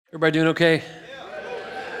Everybody doing okay?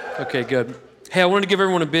 Okay, good. Hey, I wanted to give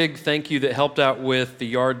everyone a big thank you that helped out with the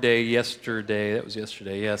yard day yesterday. That was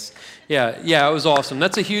yesterday, yes. Yeah, it was awesome.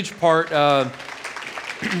 That's a huge part,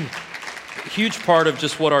 huge part of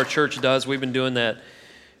just what our church does. We've been doing that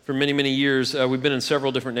for many, many years. We've been in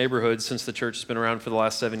several different neighborhoods since the church has been around for the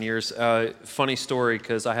last 7 years. Funny story,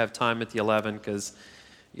 because I have time at the 11, because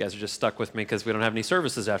you guys are just stuck with me because we don't have any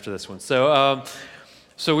services after this one.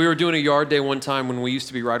 So we were doing a yard day one time when we used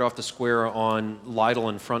to be right off the square on Lytle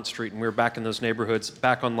and Front Street, and we were back in those neighborhoods,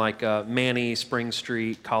 back on like Manny, Spring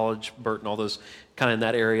Street, College, Burton, all those kind of in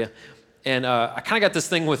that area. And I kind of got this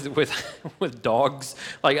thing with dogs.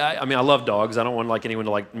 Like, I mean, I love dogs. I don't want like anyone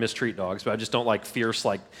to like mistreat dogs, but I just don't like fierce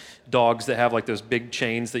like dogs that have like those big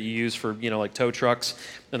chains that you use for, like tow trucks,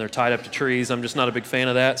 and they're tied up to trees. I'm just not a big fan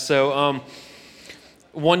of that. So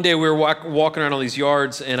one day we were walking around all these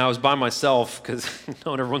yards, and I was by myself because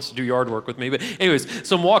no one ever wants to do yard work with me. But anyways,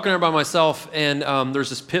 so I'm walking around by myself, and there's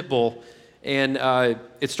this pit bull, and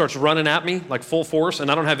it starts running at me like full force,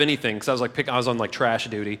 and I don't have anything because I was on like trash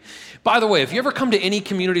duty. By the way, if you ever come to any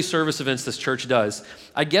community service events this church does,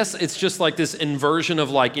 I guess it's just like this inversion of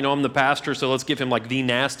like, I'm the pastor, so let's give him like the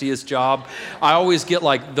nastiest job. I always get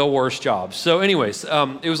like the worst jobs. So anyways,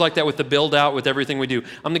 it was like that with the build out, with everything we do.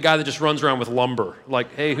 I'm the guy that just runs around with lumber.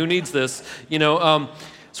 Like, hey, who needs this? So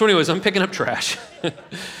anyways, I'm picking up trash.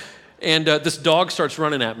 And this dog starts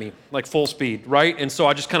running at me, like full speed, right? And so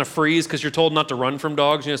I just kind of freeze because you're told not to run from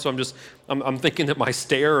dogs, so I'm thinking that my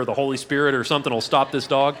stare or the Holy Spirit or something will stop this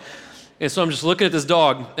dog. And so I'm just looking at this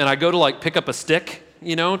dog, and I go to like pick up a stick,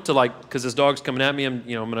 to like, because this dog's coming at me, I'm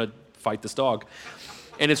going to fight this dog.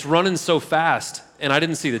 And it's running so fast, and I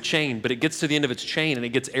didn't see the chain, but it gets to the end of its chain, and it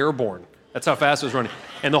gets airborne. That's how fast it was running.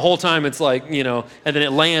 And the whole time it's like, and then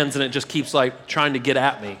it lands, and it just keeps like trying to get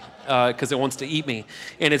at me. Because it wants to eat me,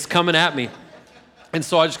 and it's coming at me. And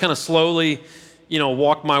so I just kind of slowly,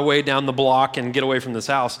 walk my way down the block and get away from this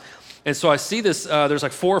house. And so I see this, there's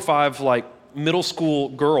like 4 or 5 like middle school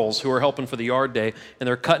girls who are helping for the yard day, and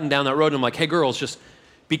they're cutting down that road, and I'm like, hey girls, just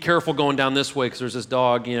be careful going down this way because there's this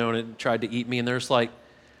dog, and it tried to eat me. And they're just like,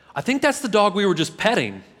 I think that's the dog we were just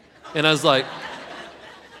petting. And I was like,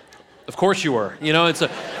 of course you were,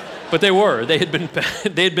 But they were. They had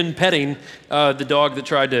been petting the dog that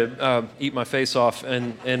tried to eat my face off,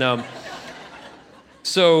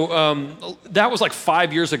 so that was like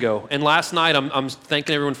 5 years ago. And last night I'm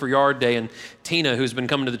thanking everyone for Yard Day, and Tina, who's been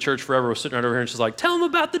coming to the church forever, was sitting right over here, and she's like, "Tell them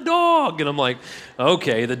about the dog." And I'm like,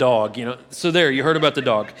 "Okay, the dog." So there, you heard about the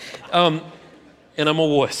dog, and I'm a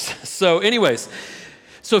wuss. So, anyways,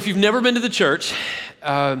 if you've never been to the church,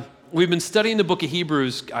 we've been studying the book of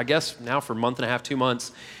Hebrews, I guess now for a month and a half, 2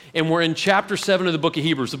 months. And we're in chapter 7 of the book of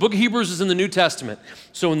Hebrews. The book of Hebrews is in the New Testament.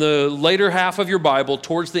 So in the later half of your Bible,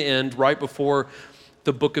 towards the end, right before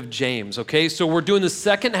the book of James, okay? So we're doing the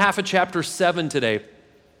second half of chapter 7 today.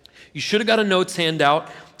 You should have got a notes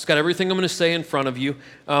handout. It's got everything I'm going to say in front of you.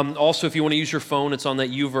 Also, if you want to use your phone, it's on that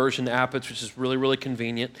YouVersion app, which is really, really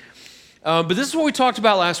convenient. But this is what we talked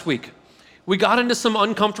about last week. We got into some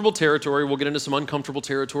uncomfortable territory. We'll get into some uncomfortable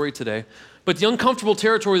territory today. But the uncomfortable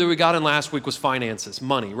territory that we got in last week was finances,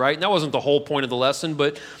 money, right? And that wasn't the whole point of the lesson,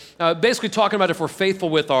 but basically talking about if we're faithful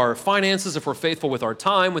with our finances, if we're faithful with our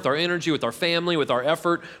time, with our energy, with our family, with our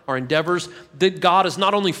effort, our endeavors, that God is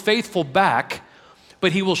not only faithful back,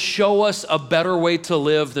 but he will show us a better way to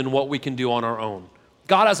live than what we can do on our own.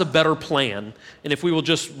 God has a better plan, and if we will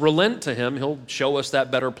just relent to him, he'll show us that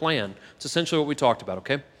better plan. It's essentially what we talked about,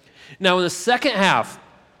 okay? Now, in the second half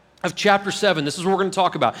of chapter 7, this is what we're going to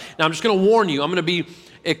talk about. Now, I'm just going to warn you, I'm going to be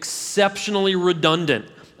exceptionally redundant.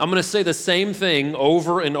 I'm going to say the same thing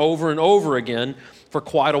over and over and over again for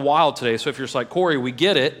quite a while today. So if you're just like, Corey, we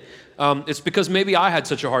get it, it's because maybe I had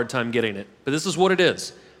such a hard time getting it. But this is what it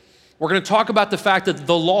is. We're going to talk about the fact that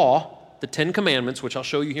the law, the 10 Commandments, which I'll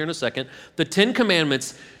show you here in a second, the 10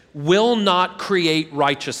 Commandments will not create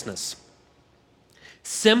righteousness.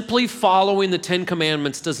 Simply following the 10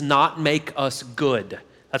 Commandments does not make us good.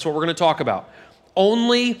 That's what we're going to talk about.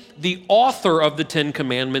 Only the author of the 10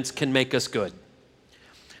 Commandments can make us good.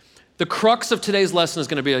 The crux of today's lesson is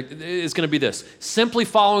going to be this. Simply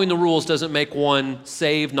following the rules doesn't make one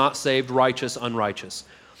saved, not saved, righteous, unrighteous.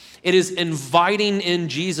 It is inviting in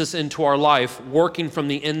Jesus into our life, working from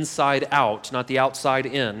the inside out, not the outside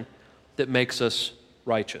in, that makes us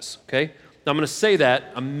righteous, okay? Now, I'm going to say that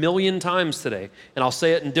a million times today, and I'll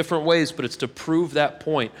say it in different ways, but it's to prove that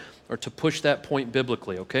point or to push that point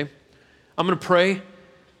biblically, okay? I'm going to pray.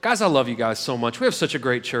 Guys, I love you guys so much. We have such a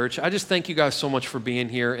great church. I just thank you guys so much for being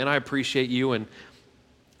here, and I appreciate you, and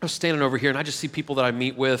I was standing over here and I just see people that I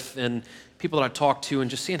meet with and people that I talk to and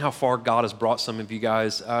just seeing how far God has brought some of you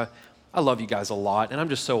guys. I love you guys a lot, and I'm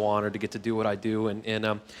just so honored to get to do what I do. So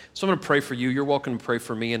I'm going to pray for you. You're welcome to pray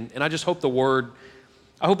for me. And I just hope the word,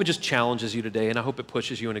 I hope it just challenges you today, and I hope it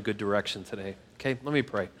pushes you in a good direction today. Okay, let me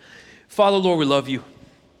pray. Father, Lord, we love you.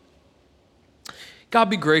 God,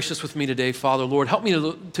 be gracious with me today, Father, Lord. Help me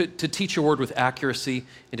to teach your word with accuracy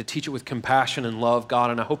and to teach it with compassion and love, God,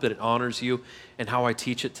 and I hope that it honors you and how I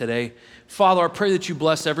teach it today. Father, I pray that you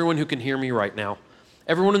bless everyone who can hear me right now.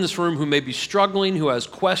 Everyone in this room who may be struggling, who has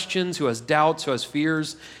questions, who has doubts, who has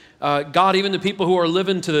fears. God, even the people who are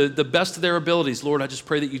living to the best of their abilities, Lord, I just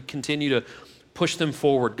pray that you continue to push them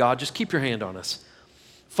forward. God, just keep your hand on us.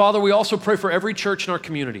 Father, we also pray for every church in our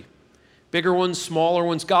community. Bigger ones, smaller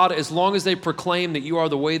ones. God, as long as they proclaim that you are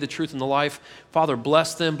the way, the truth, and the life, Father,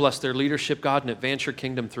 bless them, bless their leadership, God, and advance your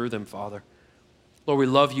kingdom through them, Father. Lord, we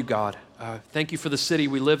love you, God. Thank you for the city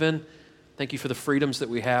we live in. Thank you for the freedoms that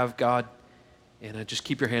we have, God. And just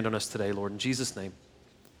keep your hand on us today, Lord. In Jesus' name,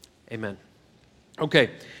 amen.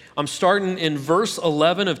 Okay, I'm starting in verse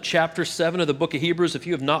 11 of chapter 7 of the book of Hebrews. If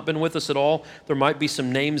you have not been with us at all, there might be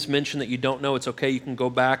some names mentioned that you don't know. It's okay. You can go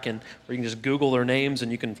back or you can just Google their names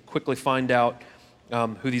and you can quickly find out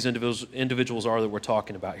who these individuals are that we're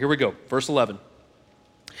talking about. Here we go. Verse 11.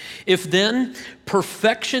 If then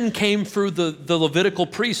perfection came through the Levitical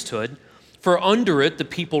priesthood, for under it the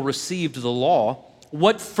people received the law,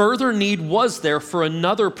 what further need was there for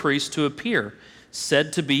another priest to appear,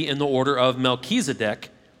 said to be in the order of Melchizedek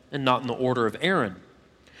and not in the order of Aaron?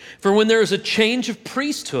 For when there is a change of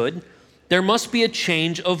priesthood, there must be a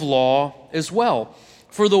change of law as well.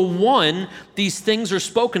 For the one these things are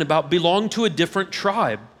spoken about belonged to a different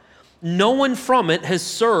tribe. No one from it has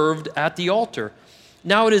served at the altar.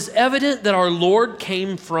 Now it is evident that our Lord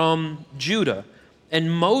came from Judah,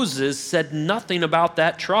 and Moses said nothing about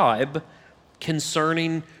that tribe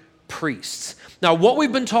concerning priests. Now, what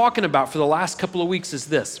we've been talking about for the last couple of weeks is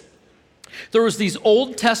this. There was these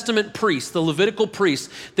Old Testament priests, the Levitical priests,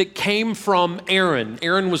 that came from Aaron.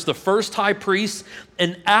 Aaron was the first high priest,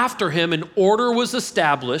 and after him, an order was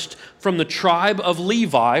established from the tribe of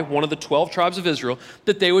Levi, one of the 12 tribes of Israel,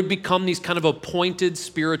 that they would become these kind of appointed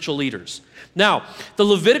spiritual leaders. Now, the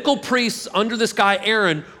Levitical priests under this guy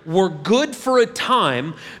Aaron were good for a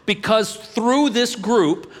time because through this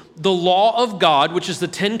group, the law of God, which is the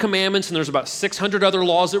 10 Commandments, and there's about 600 other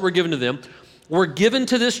laws that were given to them, were given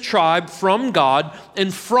to this tribe from God,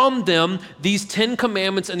 and from them, these 10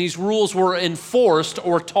 Commandments and these rules were enforced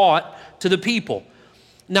or taught to the people.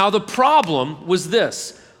 Now, the problem was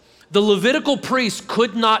this. The Levitical priests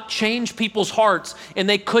could not change people's hearts, and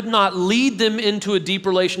they could not lead them into a deep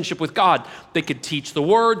relationship with God. They could teach the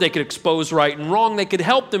word, they could expose right and wrong, they could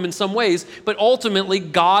help them in some ways, but ultimately,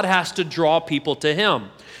 God has to draw people to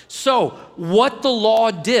him. So, what the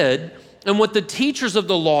law did, and what the teachers of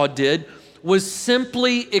the law did, was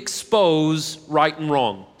simply expose right and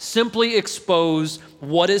wrong. Simply expose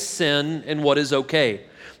what is sin and what is okay.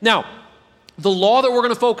 Now, the law that we're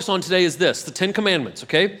going to focus on today is this, the 10 Commandments,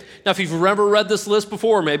 okay? Now, if you've ever read this list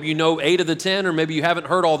before, maybe you know 8 of the 10, or maybe you haven't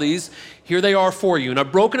heard all these, here they are for you. And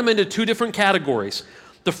I've broken them into 2 different categories.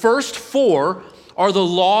 The first 4 are the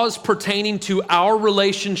laws pertaining to our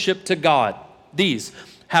relationship to God. These: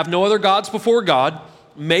 have no other gods before God,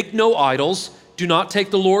 make no idols, do not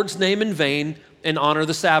take the Lord's name in vain, and honor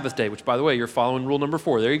the Sabbath day, which, by the way, you're following rule number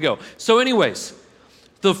 4. There you go. So anyways,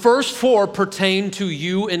 the first 4 pertain to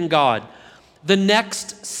you and God. The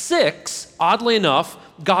next 6, oddly enough,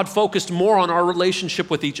 God focused more on our relationship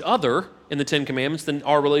with each other in the 10 Commandments than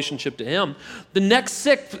our relationship to him. The next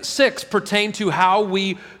 6 pertain to how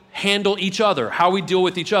we handle each other, how we deal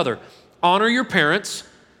with each other. Honor your parents.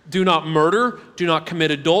 Do not murder, do not commit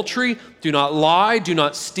adultery, do not lie, do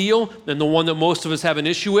not steal, and the one that most of us have an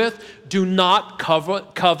issue with, do not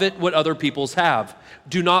covet what other people's have.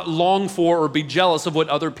 Do not long for or be jealous of what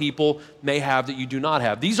other people may have that you do not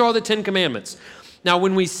have. These are the 10 Commandments. Now,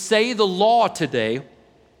 when we say the law today,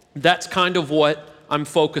 that's kind of what I'm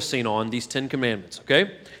focusing on, these 10 Commandments,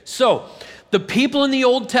 okay? So, the people in the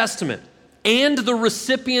Old Testament and the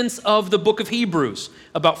recipients of the book of Hebrews,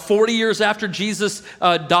 about 40 years after Jesus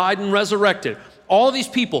died and resurrected, all of these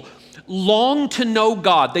people longed to know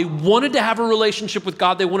God. They wanted to have a relationship with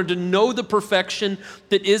God. They wanted to know the perfection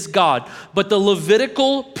that is God. But the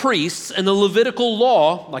Levitical priests and the Levitical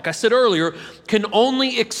law, like I said earlier, can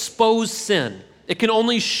only expose sin. It can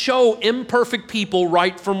only show imperfect people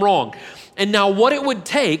right from wrong. And now what it would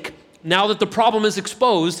take, now that the problem is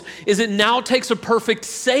exposed, is it now takes a perfect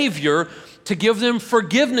Savior to give them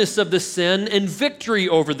forgiveness of the sin and victory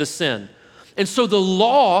over the sin. And so the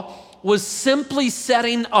law was simply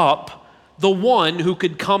setting up the one who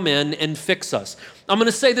could come in and fix us. I'm going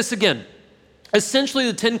to say this again. Essentially,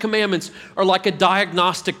 the 10 Commandments are like a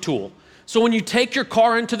diagnostic tool. So when you take your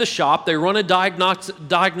car into the shop, they run a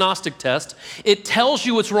diagnostic test. It tells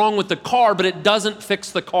you what's wrong with the car, but it doesn't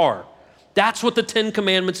fix the car. That's what the 10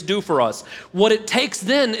 Commandments do for us. What it takes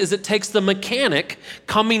then is it takes the mechanic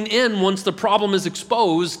coming in once the problem is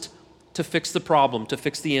exposed to fix the problem, to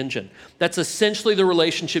fix the engine. That's essentially the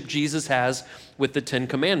relationship Jesus has with the 10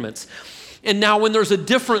 Commandments. And now when there's a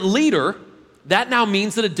different leader, that now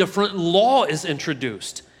means that a different law is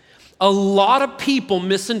introduced. A lot of people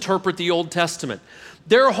misinterpret the Old Testament.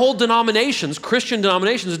 There are whole denominations, Christian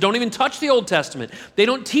denominations, that don't even touch the Old Testament. They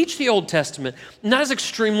don't teach the Old Testament, and that is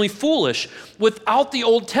extremely foolish. Without the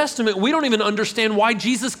Old Testament, we don't even understand why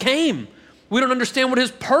Jesus came. We don't understand what his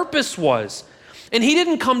purpose was. And he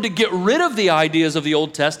didn't come to get rid of the ideas of the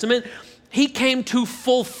Old Testament. He came to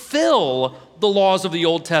fulfill the laws of the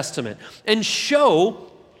Old Testament and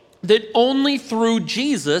show that only through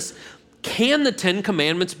Jesus can the 10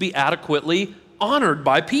 Commandments be adequately honored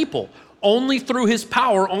by people. Only through his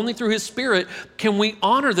power, only through his Spirit can we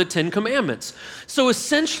honor the 10 Commandments. So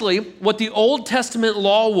essentially, what the Old Testament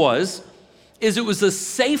law was, is it was a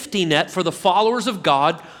safety net for the followers of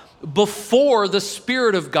God before the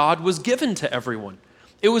Spirit of God was given to everyone.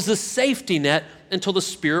 It was a safety net until the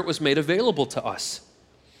Spirit was made available to us.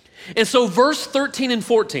 And so verse 13 and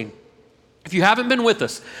 14, if you haven't been with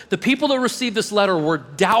us, the people that received this letter were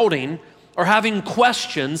doubting or having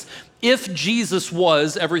questions if Jesus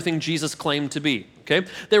was everything Jesus claimed to be, okay?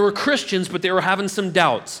 They were Christians, but they were having some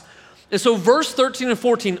doubts. And so verse 13 and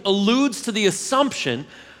 14 alludes to the assumption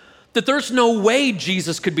that there's no way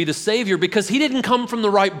Jesus could be the Savior because he didn't come from the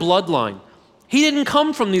right bloodline. He didn't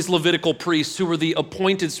come from these Levitical priests who were the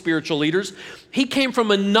appointed spiritual leaders. He came from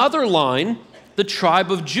another line, the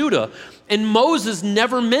tribe of Judah. And Moses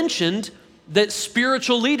never mentioned that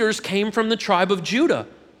spiritual leaders came from the tribe of Judah.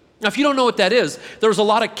 Now, if you don't know what that is, there was a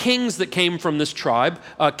lot of kings that came from this tribe.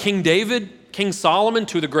 King David, King Solomon,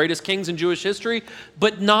 two of the greatest kings in Jewish history,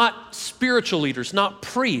 but not spiritual leaders, not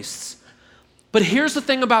priests. But here's the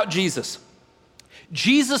thing about Jesus.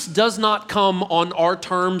 Jesus does not come on our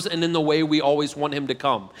terms and in the way we always want him to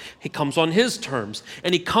come. He comes on his terms,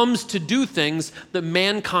 and he comes to do things that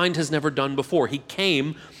mankind has never done before. He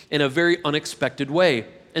came in a very unexpected way,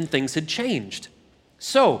 and things had changed.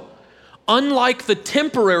 So, unlike the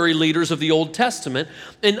temporary leaders of the Old Testament,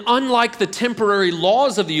 and unlike the temporary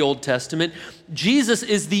laws of the Old Testament, Jesus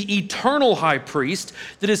is the eternal high priest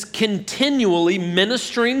that is continually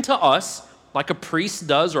ministering to us, like a priest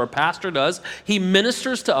does or a pastor does. He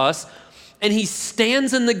ministers to us, and he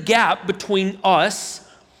stands in the gap between us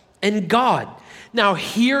and God. Now,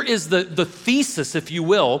 here is the thesis, if you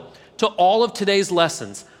will, to all of today's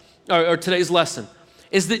lessons, or today's lesson,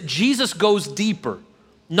 is that Jesus goes deeper.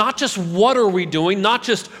 Not just what are we doing, not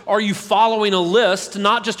just are you following a list,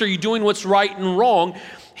 not just are you doing what's right and wrong.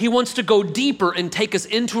 He wants to go deeper and take us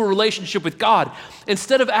into a relationship with God.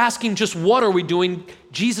 Instead of asking just what are we doing,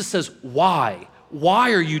 Jesus says, why?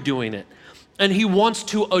 Why are you doing it? And he wants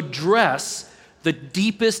to address the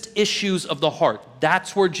deepest issues of the heart.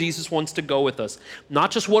 That's where Jesus wants to go with us. Not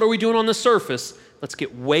just what are we doing on the surface. Let's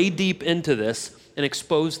get way deep into this and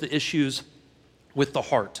expose the issues with the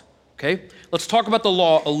heart. Okay? Let's talk about the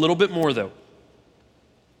law a little bit more, though.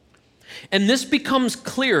 And this becomes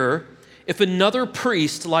clearer if another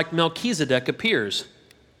priest like Melchizedek appears,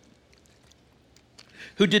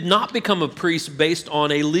 who did not become a priest based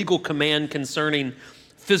on a legal command concerning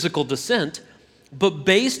physical descent, but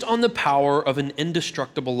based on the power of an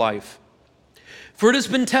indestructible life. For it has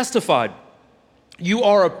been testified, you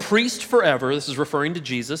are a priest forever, this is referring to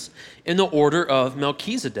Jesus, in the order of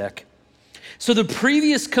Melchizedek. So the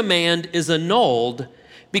previous command is annulled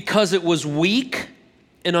because it was weak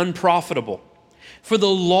and unprofitable. For the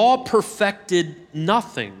law perfected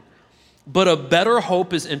nothing, but a better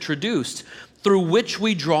hope is introduced, through which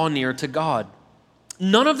we draw near to God.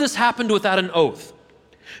 None of this happened without an oath.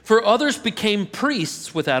 For others became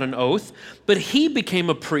priests without an oath, but he became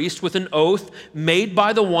a priest with an oath made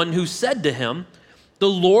by the one who said to him, the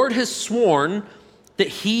Lord has sworn that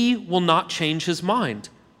he will not change his mind,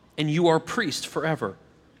 and you are priest forever.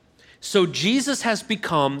 So Jesus has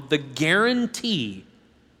become the guarantee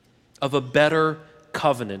of a better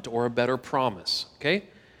covenant or a better promise, okay?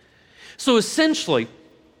 So essentially,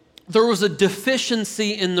 there was a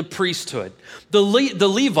deficiency in the priesthood. The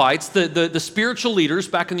Levites, the spiritual leaders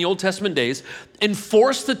back in the Old Testament days,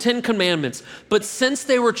 enforced the 10 Commandments, but since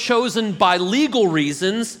they were chosen by legal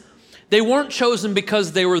reasons, They weren't chosen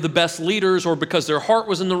because they were the best leaders or because their heart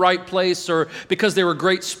was in the right place or because they were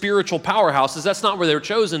great spiritual powerhouses. That's not where they were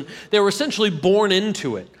chosen. They were essentially born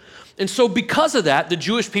into it. And so because of that, the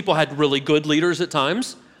Jewish people had really good leaders at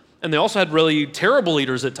times, and they also had really terrible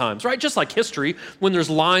leaders at times, right? Just like history, when there's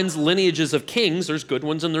lineages of kings, there's good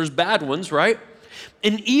ones and there's bad ones, right?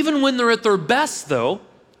 And even when they're at their best, though,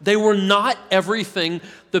 they were not everything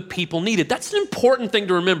the people needed. That's an important thing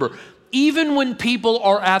to remember. Even when people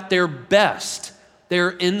are at their best, they're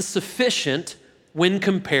insufficient when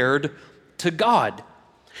compared to God.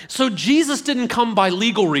 So Jesus didn't come by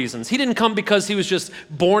legal reasons. He didn't come because he was just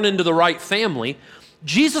born into the right family.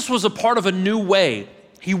 Jesus was a part of a new way.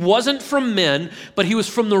 He wasn't from men, but he was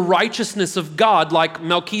from the righteousness of God, like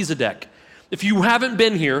Melchizedek. If you haven't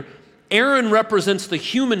been here, Aaron represents the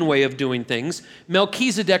human way of doing things.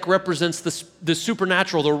 Melchizedek represents the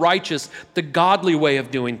supernatural, the righteous, the godly way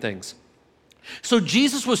of doing things. So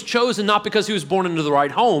Jesus was chosen not because he was born into the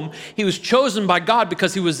right home. He was chosen by God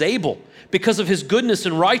because he was able, because of his goodness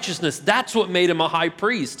and righteousness. That's what made him a high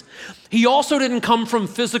priest. He also didn't come from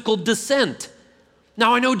physical descent.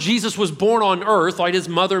 Now, I know Jesus was born on earth, like his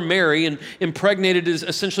mother Mary, and impregnated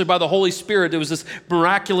essentially by the Holy Spirit. It was this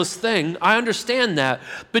miraculous thing. I understand that.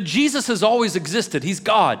 But Jesus has always existed. He's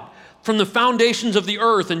God. From the foundations of the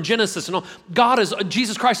earth and Genesis and all,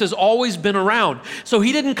 Jesus Christ has always been around. So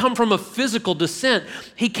he didn't come from a physical descent.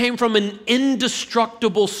 He came from an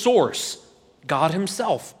indestructible source, God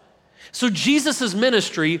himself. So Jesus'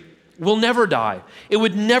 ministry will never die. It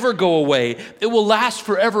would never go away. It will last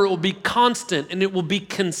forever. It will be constant and it will be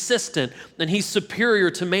consistent. And he's superior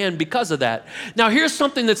to man because of that. Now, here's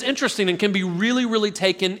something that's interesting and can be really, really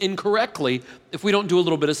taken incorrectly if we don't do a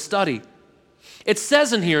little bit of study. It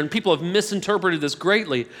says in here, and people have misinterpreted this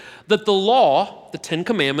greatly, that the law, the 10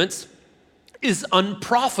 Commandments, is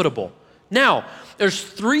unprofitable. Now, there's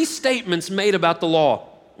 3 statements made about the law.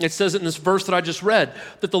 It says it in this verse that I just read,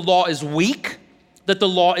 that the law is weak, that the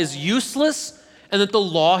law is useless, and that the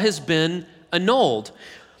law has been annulled.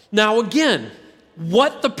 Now again,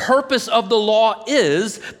 what the purpose of the law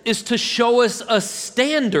is to show us a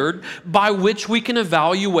standard by which we can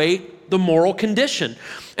evaluate the moral condition.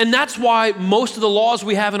 And that's why most of the laws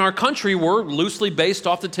we have in our country were loosely based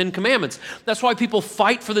off the 10 Commandments. That's why people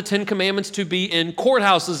fight for the 10 Commandments to be in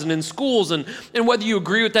courthouses and in schools. And whether you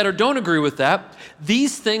agree with that or don't agree with that,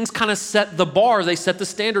 these things kind of set the bar. They set the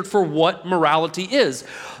standard for what morality is.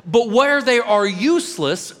 But where they are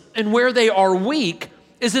useless and where they are weak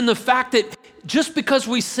is in the fact that just because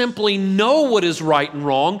we simply know what is right and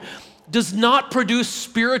wrong does not produce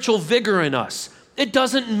spiritual vigor in us. It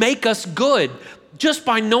doesn't make us good. Just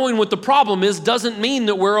by knowing what the problem is doesn't mean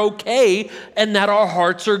that we're okay and that our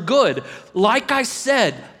hearts are good. Like I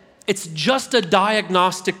said, it's just a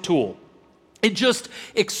diagnostic tool. It just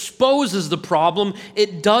exposes the problem.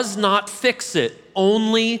 It does not fix it.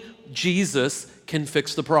 Only Jesus can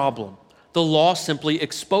fix the problem. The law simply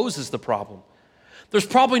exposes the problem. There's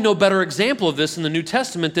probably no better example of this in the New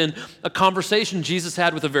Testament than a conversation Jesus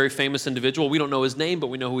had with a very famous individual. We don't know his name, but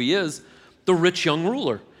we know who he is, the rich young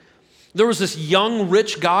ruler. There was this young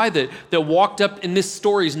rich guy that walked up, and this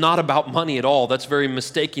story is not about money at all. That's very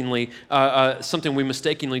mistakenly, something we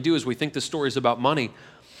mistakenly do is we think this story is about money.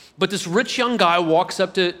 But this rich young guy walks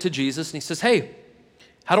up to Jesus and he says, hey,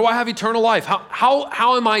 how do I have eternal life?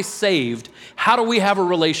 How am I saved? How do we have a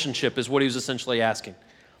relationship is what he was essentially asking.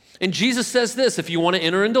 And Jesus says this, if you want to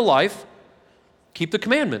enter into life, keep the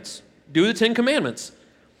commandments. Do the 10 Commandments.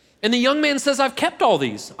 And the young man says, I've kept all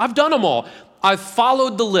these. I've done them all. I've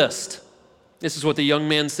followed the list. This is what the young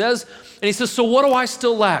man says. And he says, so what do I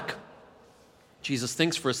still lack? Jesus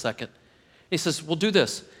thinks for a second. He says, well, do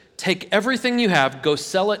this. Take everything you have, go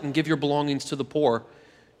sell it and give your belongings to the poor,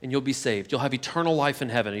 and you'll be saved. You'll have eternal life in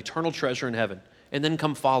heaven, eternal treasure in heaven, and then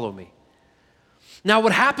come follow me. Now,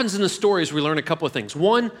 what happens in the story is we learn a couple of things.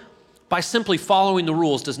 One, by simply following the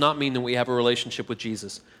rules does not mean that we have a relationship with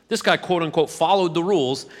Jesus. This guy, quote unquote, followed the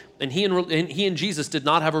rules, and he and Jesus did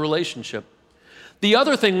not have a relationship. The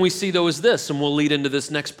other thing we see, though, is this, and we'll lead into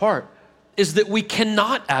this next part, is that we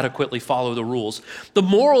cannot adequately follow the rules. The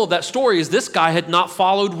moral of that story is this guy had not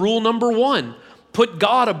followed rule number 1, put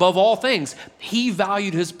God above all things. He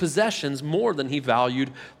valued his possessions more than he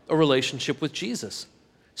valued a relationship with Jesus.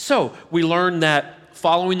 So we learn that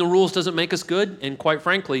following the rules doesn't make us good, and quite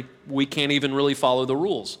frankly, we can't even really follow the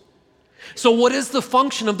rules. So what is the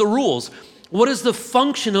function of the rules? What is the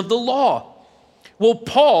function of the law? Well,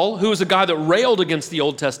 Paul, who is a guy that railed against the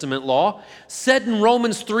Old Testament law, said in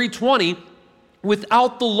Romans 3:20,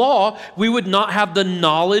 without the law, we would not have the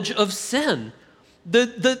knowledge of sin.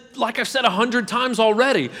 Like I've said 100 times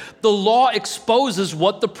already, the law exposes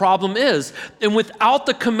what the problem is. And without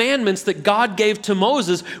the commandments that God gave to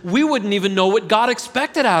Moses, we wouldn't even know what God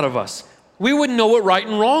expected out of us. We wouldn't know what right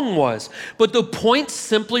and wrong was. But the point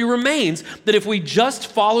simply remains that if we just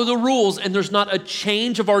follow the rules and there's not a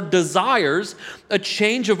change of our desires, a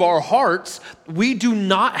change of our hearts, we do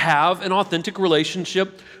not have an authentic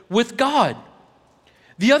relationship with God.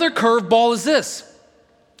 The other curveball is this.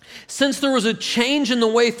 Since there was a change in the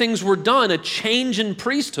way things were done, a change in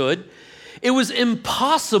priesthood, it was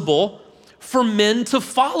impossible for men to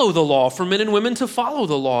follow the law, for men and women to follow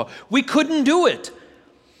the law. We couldn't do it.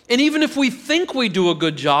 And even if we think we do a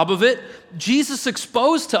good job of it, Jesus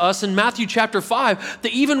exposed to us in Matthew chapter 5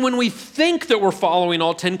 that even when we think that we're following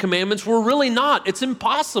all 10 commandments, we're really not. It's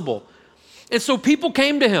impossible. And so people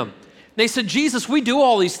came to him. They said, Jesus, we do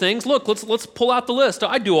all these things. Look, let's pull out the list.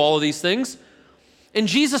 I do all of these things. And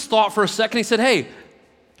Jesus thought for a second. He said, hey,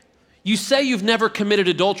 you say you've never committed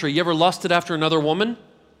adultery. You ever lusted after another woman?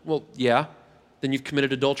 Well, yeah. Then you've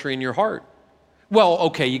committed adultery in your heart. Well,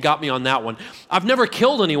 okay, you got me on that one. I've never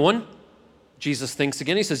killed anyone. Jesus thinks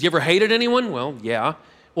again. He says, you ever hated anyone? Well, yeah.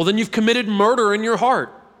 Well, then you've committed murder in your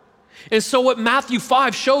heart. And so what Matthew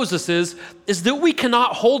 5 shows us is that we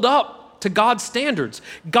cannot hold up to God's standards.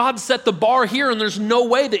 God set the bar here, and there's no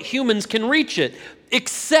way that humans can reach it,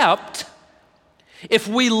 except if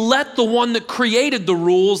we let the one that created the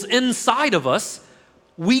rules inside of us,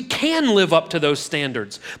 we can live up to those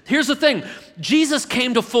standards. Here's the thing. Jesus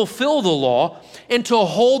came to fulfill the law and to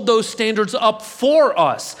hold those standards up for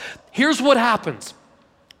us. Here's what happens.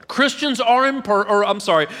 Christians are imperfect,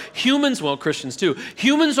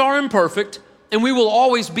 and we will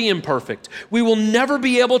always be imperfect. We will never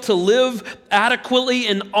be able to live adequately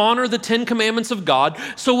and honor the 10 commandments of God.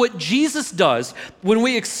 So what Jesus does when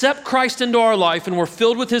we accept Christ into our life and we're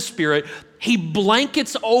filled with his Spirit, he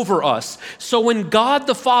blankets over us. So when God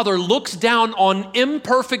the Father looks down on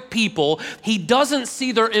imperfect people, he doesn't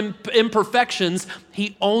see their imperfections.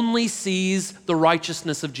 He only sees the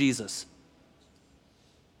righteousness of Jesus.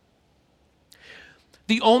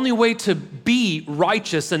 The only way to be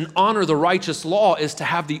righteous and honor the righteous law is to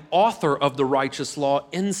have the author of the righteous law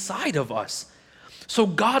inside of us. So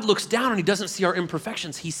God looks down and he doesn't see our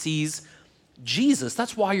imperfections. He sees Jesus.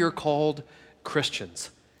 That's why you're called Christians.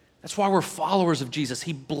 That's why we're followers of Jesus.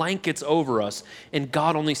 He blankets over us, and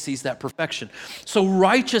God only sees that perfection. So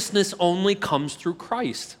righteousness only comes through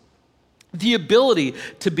Christ. The ability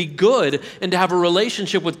to be good and to have a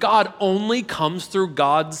relationship with God only comes through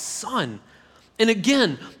God's Son. And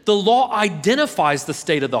again, the law identifies the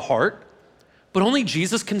state of the heart, but only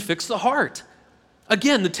Jesus can fix the heart.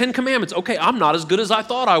 Again, the 10 commandments. Okay, I'm not as good as I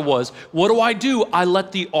thought I was. What do? I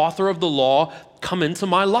let the author of the law come into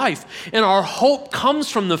my life. And our hope comes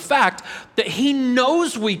from the fact that he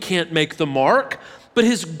knows we can't make the mark, but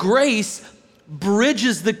his grace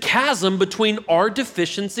bridges the chasm between our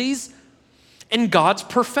deficiencies and God's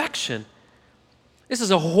perfection. This is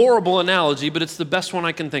a horrible analogy, but it's the best one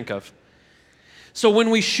I can think of. So when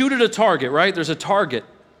we shoot at a target, right? There's a target.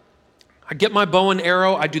 I get my bow and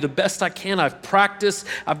arrow. I do the best I can. I've practiced.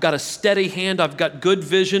 I've got a steady hand. I've got good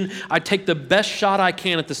vision. I take the best shot I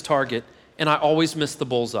can at this target, and I always miss the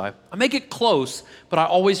bullseye. I make it close, but I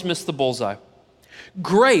always miss the bullseye.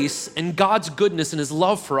 Grace and God's goodness and his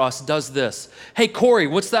love for us does this. Hey, Corey,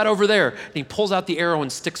 what's that over there? And he pulls out the arrow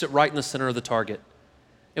and sticks it right in the center of the target.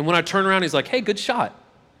 And when I turn around, he's like, hey, good shot.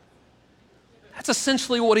 That's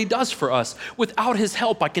essentially what he does for us. Without his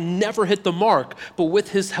help, I can never hit the mark, but with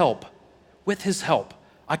his help,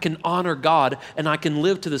 I can honor God and I can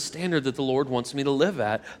live to the standard that the Lord wants me to live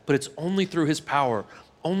at, but it's only through his power,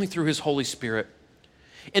 only through his Holy Spirit.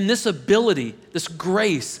 And this ability, this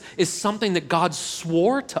grace, is something that God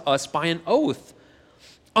swore to us by an oath.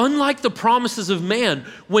 Unlike the promises of man,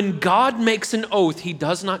 when God makes an oath, he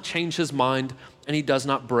does not change his mind and he does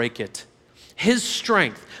not break it. His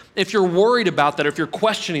strength, if you're worried about that, if you're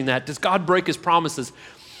questioning that, does God break his promises?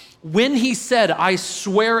 When he said, I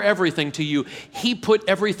swear everything to you, he put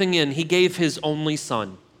everything in. He gave his only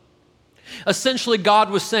son. Essentially,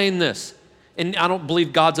 God was saying this, and I don't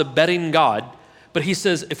believe God's a betting God, but he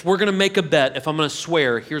says, if we're going to make a bet, if I'm going to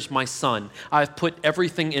swear, here's my son. I've put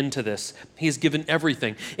everything into this. He's given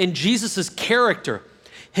everything. In Jesus' character,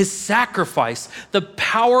 his sacrifice, the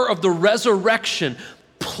power of the resurrection,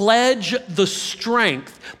 pledge the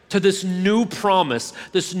strength to this new promise,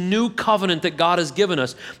 this new covenant that God has given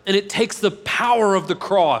us. And it takes the power of the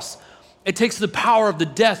cross. It takes the power of the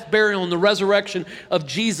death, burial, and the resurrection of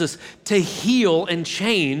Jesus to heal and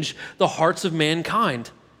change the hearts of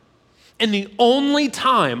mankind. And the only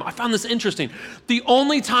time, I found this interesting, the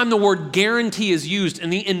only time the word guarantee is used in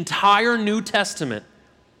the entire New Testament,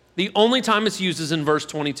 the only time it's used is in verse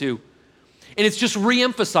 22. And it's just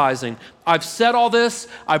re-emphasizing, I've said all this,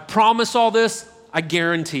 I promise all this, I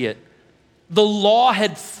guarantee it. The law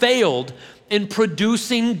had failed in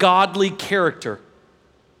producing godly character.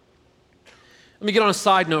 Let me get on a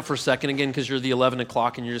side note for a second, again, because you're the 11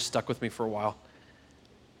 o'clock and you're just stuck with me for a while.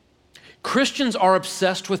 Christians are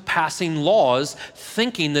obsessed with passing laws,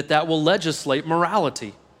 thinking that that will legislate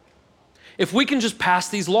morality. If we can just pass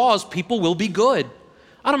these laws, people will be good.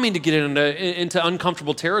 I don't mean to get into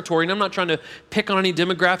uncomfortable territory, and I'm not trying to pick on any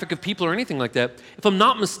demographic of people or anything like that. If I'm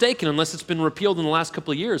not mistaken, unless it's been repealed in the last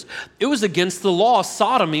couple of years, it was against the law.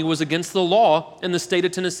 Sodomy was against the law in the state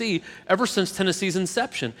of Tennessee ever since Tennessee's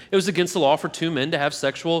inception. It was against the law for two men to have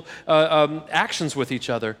sexual actions with each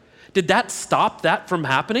other. Did that stop that from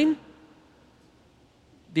happening?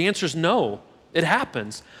 The answer is no. It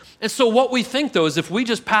happens. And so what we think, though, is if we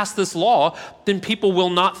just pass this law, then people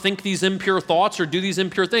will not think these impure thoughts or do these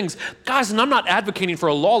impure things. Guys, and I'm not advocating for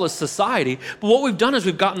a lawless society, but what we've done is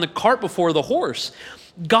we've gotten the cart before the horse.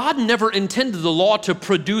 God never intended the law to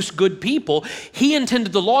produce good people. He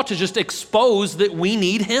intended the law to just expose that we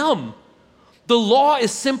need Him. The law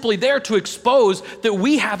is simply there to expose that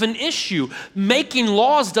we have an issue. Making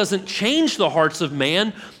laws doesn't change the hearts of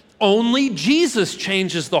man. Only Jesus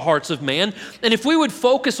changes the hearts of man. And if we would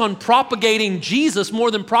focus on propagating Jesus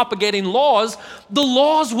more than propagating laws, the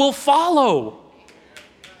laws will follow.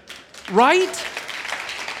 Right?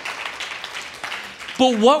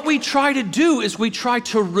 But what we try to do is we try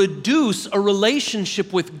to reduce a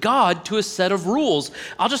relationship with God to a set of rules.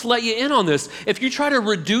 I'll just let you in on this. If you try to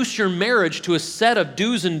reduce your marriage to a set of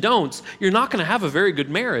do's and don'ts, you're not going to have a very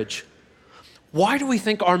good marriage. Why do we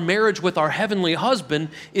think our marriage with our heavenly husband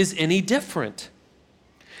is any different?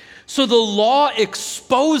 So the law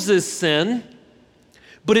exposes sin,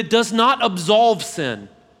 but it does not absolve sin.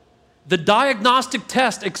 The diagnostic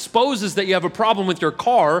test exposes that you have a problem with your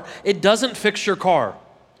car. It doesn't fix your car.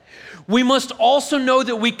 We must also know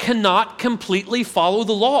that we cannot completely follow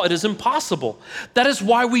the law. It is impossible. That is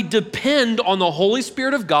why we depend on the Holy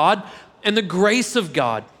Spirit of God and the grace of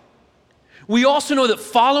God. We also know that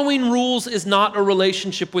following rules is not a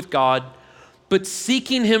relationship with God, but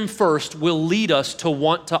seeking Him first will lead us to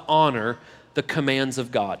want to honor the commands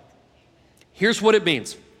of God. Here's what it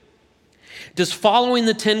means. Does following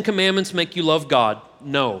the 10 commandments make you love God?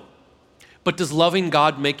 No. But does loving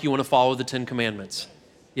God make you want to follow the 10 commandments?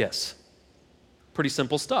 Yes. Pretty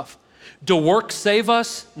simple stuff. Do works save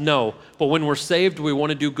us? No. But when we're saved, do we want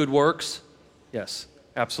to do good works? Yes,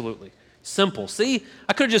 absolutely. Simple. See,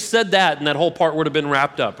 I could have just said that and that whole part would have been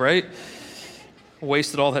wrapped up, right?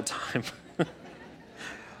 Wasted all that time.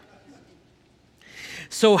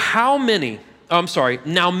 So now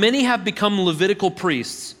many have become Levitical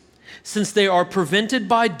priests since they are prevented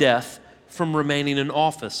by death from remaining in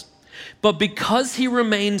office. But because He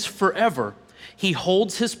remains forever, He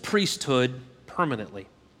holds His priesthood permanently.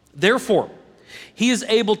 Therefore, He is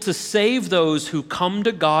able to save those who come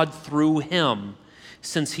to God through Him,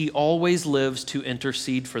 since He always lives to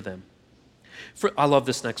intercede for them. I love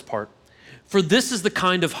this next part. For this is the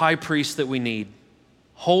kind of high priest that we need.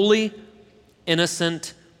 Holy,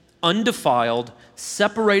 innocent, undefiled,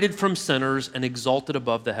 separated from sinners, and exalted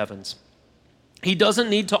above the heavens. He doesn't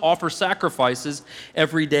need to offer sacrifices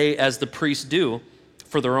every day as the priests do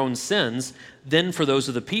for their own sins, then for those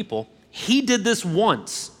of the people. He did this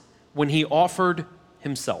once when He offered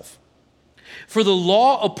Himself. For the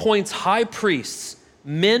law appoints high priests,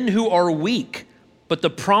 men who are weak, but the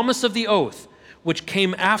promise of the oath, which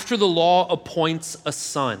came after the law, appoints a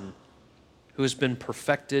son who has been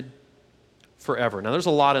perfected forever. Now, there's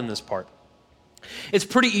a lot in this part. It's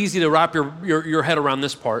pretty easy to wrap your head around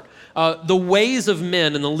this part. The ways of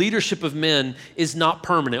men and the leadership of men is not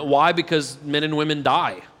permanent. Why? Because men and women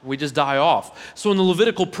die. We just die off. So in the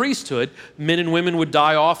Levitical priesthood, men and women would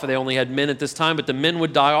die off. They only had men at this time, but the men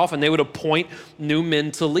would die off and they would appoint new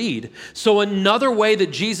men to lead. So another way that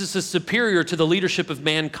Jesus is superior to the leadership of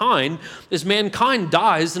mankind is mankind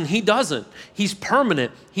dies and He doesn't. He's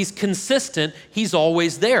permanent. He's consistent. He's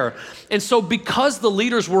always there. And so because the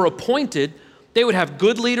leaders were appointed, they would have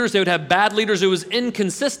good leaders, they would have bad leaders. It was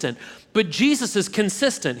inconsistent. But Jesus is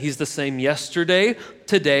consistent. He's the same yesterday,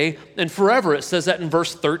 today, and forever. It says that in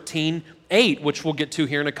verse 13:8, which we'll get to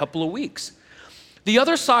here in a couple of weeks. The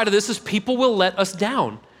other side of this is people will let us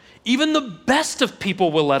down. Even the best of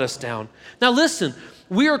people will let us down. Now listen,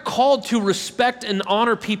 we are called to respect and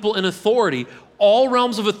honor people in authority. all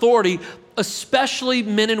realms of authority, especially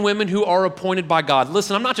men and women who are appointed by God.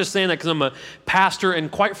 Listen, I'm not just saying that because I'm a pastor,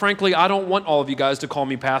 and quite frankly, I don't want all of you guys to call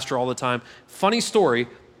me pastor all the time. Funny story,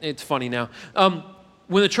 it's funny now.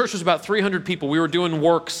 When the church was about 300 people, we were doing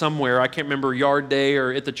work somewhere. I can't remember, yard day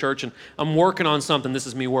or at the church, and I'm working on something. This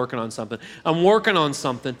is me working on something. I'm working on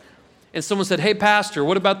something, and someone said, hey, pastor,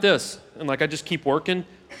 what about this? And I just keep working.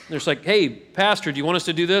 And they're just like, hey, pastor, do you want us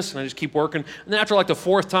to do this? And I just keep working. And then after the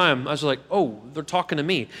fourth time, I was like, oh, they're talking to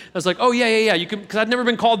me. I was like, oh, yeah, you can, because I'd never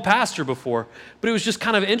been called pastor before. But it was just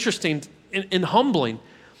kind of interesting and humbling.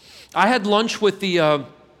 I had lunch with the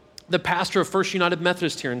pastor of First United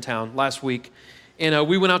Methodist here in town last week. And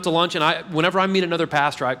we went out to lunch, and whenever I meet another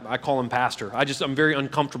pastor, I call him pastor. I'm very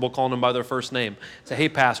uncomfortable calling them by their first name. I say, hey,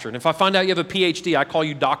 pastor. And if I find out you have a PhD, I call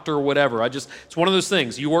you doctor or whatever. It's one of those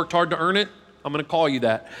things. You worked hard to earn it, I'm going to call you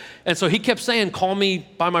that. And so he kept saying, call me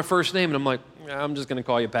by my first name. And I'm like, I'm just going to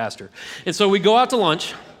call you pastor. And so we go out to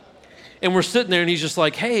lunch, and we're sitting there, and he's just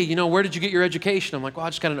like, hey, where did you get your education? I'm like, well, I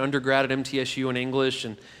just got an undergrad at MTSU in English.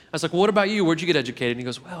 And I was like, well, what about you? Where'd you get educated? And he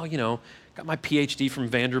goes, well, got my PhD from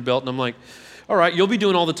Vanderbilt. And I'm like, all right, you'll be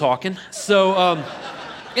doing all the talking. So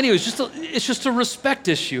anyways, it's just a respect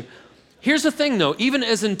issue. Here's the thing, though. Even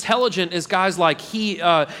as intelligent as guys like he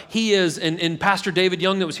is, and Pastor David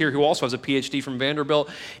Young that was here, who also has a PhD from Vanderbilt,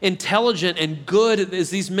 intelligent and good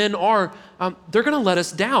as these men are, they're going to let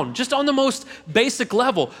us down, just on the most basic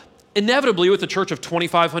level. Inevitably, with a church of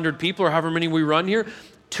 2,500 people or however many we run here,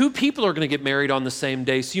 2 people are going to get married on the same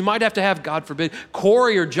day. So you might have to have, God forbid,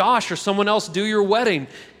 Corey or Josh or someone else do your wedding.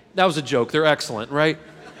 That was a joke. They're excellent, right?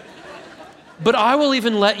 But I will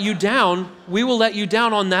even let you down. We will let you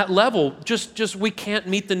down on that level. Just we can't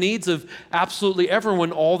meet the needs of absolutely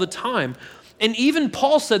everyone all the time. And even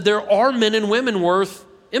Paul said there are men and women worth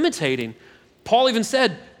imitating. Paul even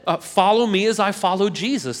said, follow me as I follow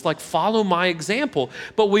Jesus, follow my example.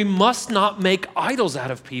 But we must not make idols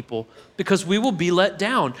out of people because we will be let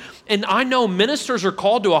down. And I know ministers are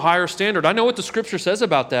called to a higher standard. I know what the scripture says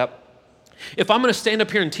about that. If I'm going to stand up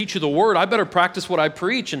here and teach you the word, I better practice what I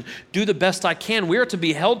preach and do the best I can. We are to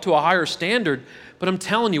be held to a higher standard. But I'm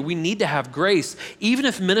telling you, we need to have grace. Even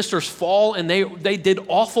if ministers fall and they did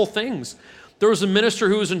awful things. There was a minister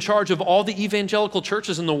who was in charge of all the evangelical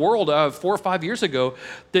churches in the world 4 or 5 years ago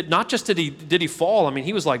that not just did he fall,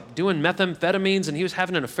 he was doing methamphetamines and he was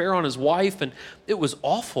having an affair on his wife, and it was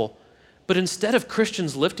awful. But instead of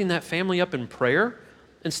Christians lifting that family up in prayer,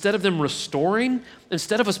 instead of them restoring,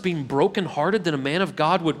 instead of us being brokenhearted that a man of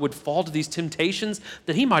God would fall to these temptations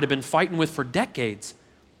that he might have been fighting with for decades,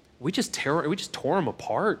 we just tore him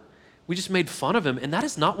apart. We just made fun of him, and that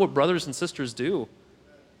is not what brothers and sisters do.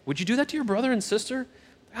 Would you do that to your brother and sister?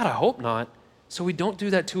 God, I hope not. So we don't do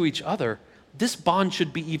that to each other. This bond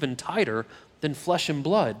should be even tighter than flesh and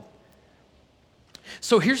blood.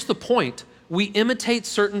 So here's the point. We imitate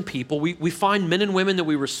certain people. We find men and women that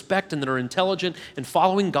we respect and that are intelligent and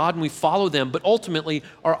following God, and we follow them. But ultimately,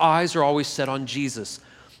 our eyes are always set on Jesus.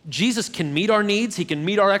 Jesus can meet our needs. He can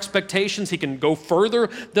meet our expectations. He can go further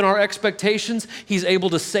than our expectations. He's able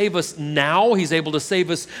to save us now. He's able to save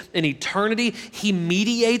us in eternity. He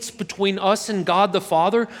mediates between us and God the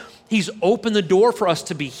Father. He's opened the door for us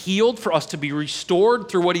to be healed, for us to be restored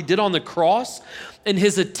through what he did on the cross. And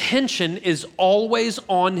his attention is always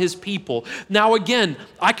on his people. Now again,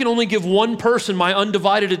 I can only give one person my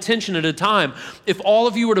undivided attention at a time. If all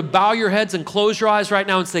of you were to bow your heads and close your eyes right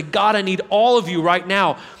now and say, God, I need all of you right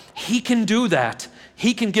now, he can do that.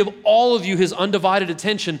 He can give all of you his undivided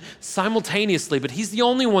attention simultaneously, but he's the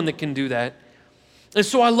only one that can do that. And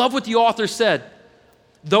so I love what the author said.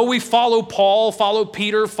 Though we follow Paul, follow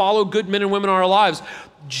Peter, follow good men and women in our lives,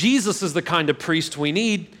 Jesus is the kind of priest we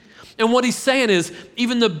need. And what he's saying is,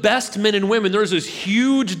 even the best men and women, there's this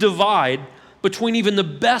huge divide between even the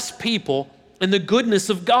best people and the goodness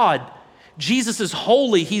of God. Jesus is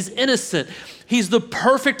holy, he's innocent, he's the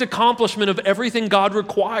perfect accomplishment of everything God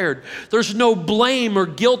required. There's no blame or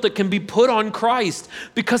guilt that can be put on Christ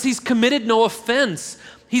because he's committed no offense.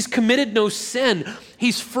 He's committed no sin.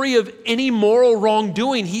 He's free of any moral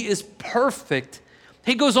wrongdoing. He is perfect.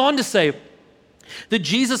 He goes on to say that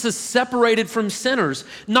Jesus is separated from sinners,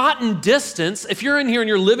 not in distance. If you're in here and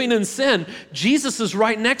you're living in sin, Jesus is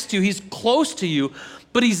right next to you. He's close to you,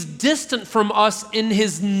 but he's distant from us in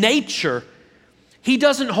his nature. He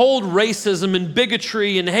doesn't hold racism and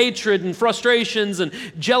bigotry and hatred and frustrations and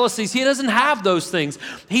jealousies. He doesn't have those things.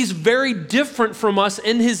 He's very different from us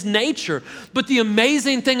in his nature. But the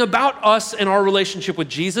amazing thing about us and our relationship with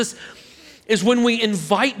Jesus is when we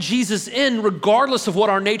invite Jesus in, regardless of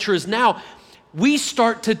what our nature is now, we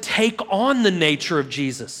start to take on the nature of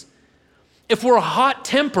Jesus. If we're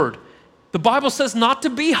hot-tempered, The Bible says not to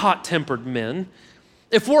be hot-tempered men.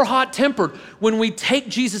 If we're hot-tempered, when we take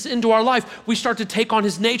Jesus into our life, we start to take on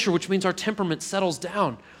his nature, which means our temperament settles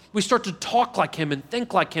down. We start to talk like him and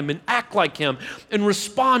think like him and act like him and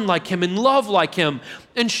respond like him and love like him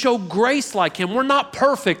and show grace like him. We're not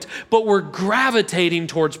perfect, but we're gravitating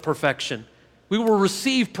towards perfection. We will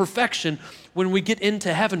receive perfection when we get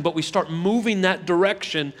into heaven, but we start moving that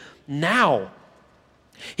direction now.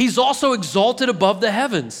 He's also exalted above the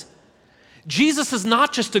heavens. Jesus is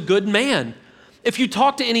not just a good man. If you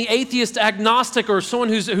talk to any atheist, agnostic, or someone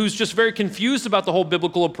who's just very confused about the whole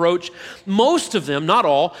biblical approach, most of them, not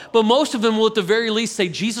all, but most of them will at the very least say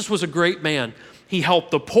Jesus was a great man. He helped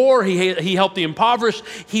the poor, he helped the impoverished,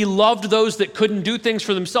 he loved those that couldn't do things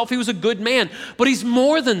for themselves. He was a good man, but he's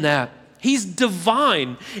more than that. He's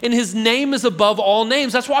divine, and his name is above all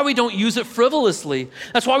names. That's why we don't use it frivolously.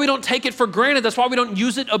 That's why we don't take it for granted. That's why we don't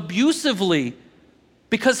use it abusively.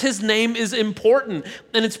 Because his name is important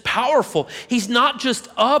and it's powerful. He's not just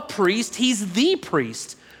a priest, he's the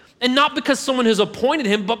priest. And not because someone has appointed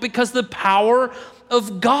him, but because the power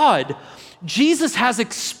of God. Jesus has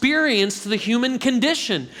experienced the human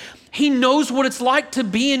condition. He knows what it's like to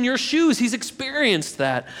be in your shoes. He's experienced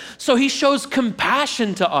that. So he shows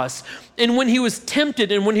compassion to us. And when he was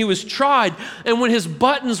tempted and when he was tried and when his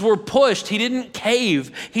buttons were pushed, he didn't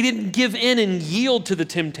cave. He didn't give in and yield to the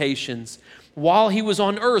temptations. While he was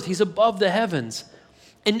on earth, he's above the heavens.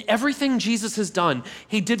 And everything Jesus has done,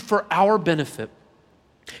 he did for our benefit.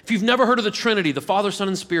 If you've never heard of the Trinity, the Father, Son,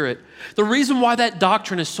 and Spirit, the reason why that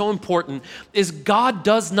doctrine is so important is God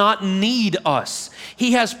does not need us.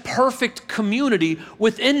 He has perfect community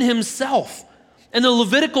within himself. And the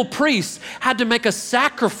Levitical priests had to make a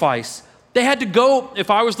sacrifice. They had to go, if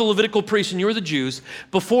I was the Levitical priest and you were the Jews,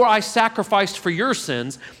 before I sacrificed for your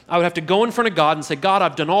sins, I would have to go in front of God and say, God,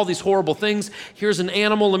 I've done all these horrible things. Here's an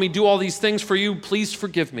animal. Let me do all these things for you. Please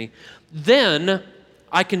forgive me. Then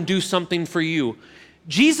I can do something for you.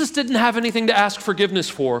 Jesus didn't have anything to ask forgiveness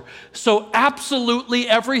for. So absolutely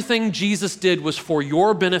everything Jesus did was for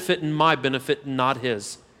your benefit and my benefit, not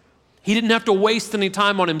his. He didn't have to waste any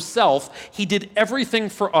time on himself. He did everything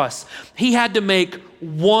for us. He had to make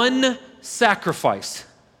one sacrifice,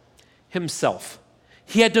 himself.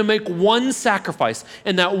 He had to make one sacrifice,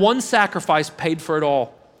 and that one sacrifice paid for it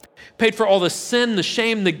all. Paid for all the sin, the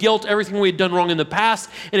shame, the guilt, everything we had done wrong in the past,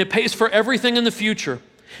 and it pays for everything in the future.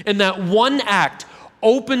 And that one act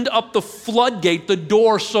opened up the floodgate, the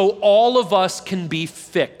door, so all of us can be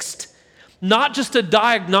fixed. Not just a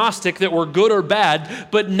diagnostic that we're good or bad,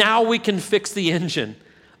 but now we can fix the engine.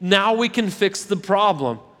 Now we can fix the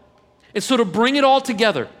problem. And so to bring it all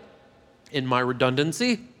together, in my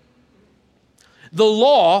redundancy, the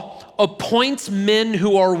law appoints men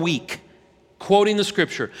who are weak, quoting the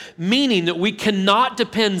scripture, meaning that we cannot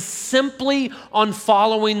depend simply on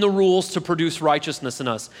following the rules to produce righteousness in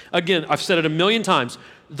us. Again, I've said it a million times,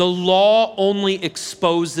 the law only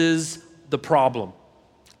exposes the problem.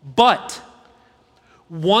 But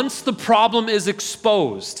once the problem is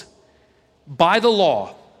exposed by the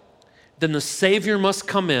law, then the Savior must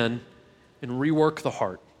come in and rework the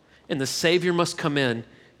heart. And the Savior must come in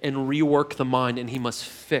and rework the mind, and he must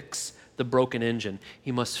fix the broken engine.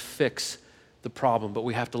 He must fix the problem, but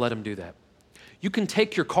we have to let him do that. You can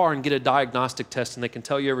take your car and get a diagnostic test, and they can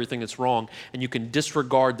tell you everything that's wrong, and you can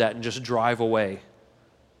disregard that and just drive away.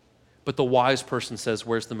 But the wise person says,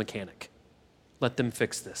 where's the mechanic? Let them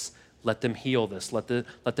fix this. Let them heal this. Let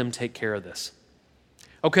them take care of this.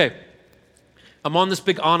 Okay, I'm on this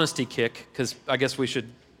big honesty kick, because I guess we should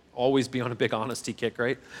always be on a big honesty kick,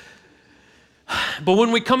 right? But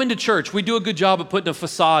when we come into church, we do a good job of putting a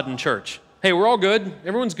facade in church. Hey, we're all good.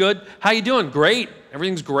 Everyone's good. How you doing? Great.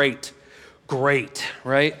 Everything's great. Great,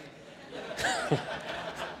 right?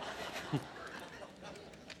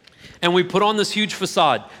 And we put on this huge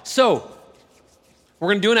facade. So we're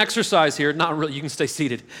going to do an exercise here. Not really. You can stay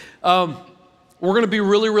seated. We're going to be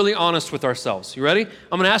really, really honest with ourselves. You ready?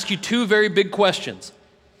 I'm going to ask you two very big questions.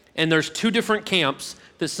 And there's two different camps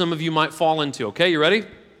that some of you might fall into. Okay, you ready?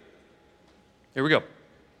 Here we go.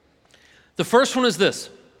 The first one is this.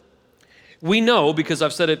 We know, because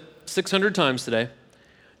I've said it 600 times today,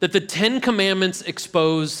 that the 10 Commandments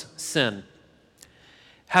expose sin.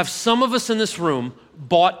 Have some of us in this room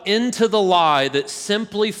bought into the lie that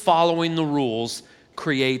simply following the rules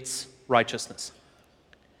creates righteousness?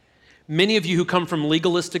 Many of you who come from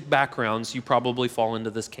legalistic backgrounds, you probably fall into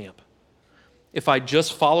this camp. If I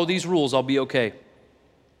just follow these rules, I'll be okay.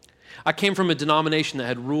 I came from a denomination that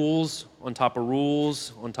had rules on top of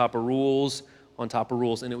rules, on top of rules, on top of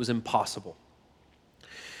rules, and it was impossible.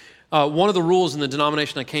 One of the rules in the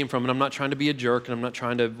denomination I came from, and I'm not trying to be a jerk and I'm not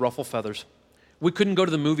trying to ruffle feathers, we couldn't go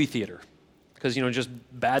to the movie theater because, just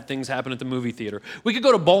bad things happen at the movie theater. We could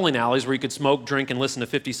go to bowling alleys where you could smoke, drink, and listen to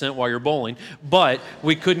 50 Cent while you're bowling, but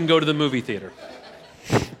we couldn't go to the movie theater.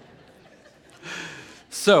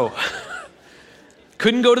 So,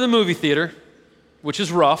 couldn't go to the movie theater, which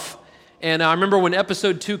is rough. And I remember when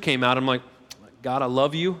episode 2 came out, I'm like, God, I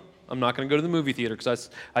love you. I'm not going to go to the movie theater because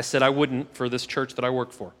I said I wouldn't for this church that I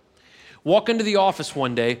work for. Walk into the office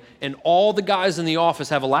one day, and all the guys in the office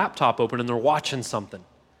have a laptop open, and they're watching something.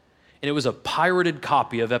 And it was a pirated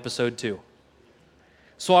copy of episode 2.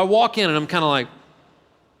 So I walk in, and I'm kind of like,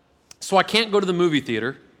 so I can't go to the movie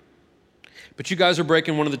theater, but you guys are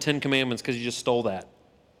breaking one of the 10 commandments because you just stole that.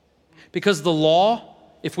 Because the law,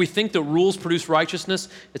 if we think that rules produce righteousness,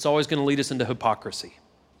 it's always going to lead us into hypocrisy.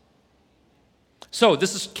 So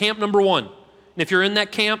this is camp number 1. And if you're in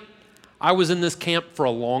that camp, I was in this camp for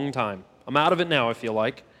a long time. I'm out of it now, I feel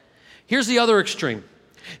like. Here's the other extreme.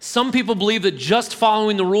 Some people believe that just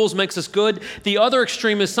following the rules makes us good. The other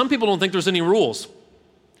extreme is some people don't think there's any rules.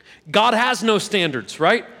 God has no standards,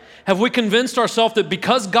 right? Have we convinced ourselves that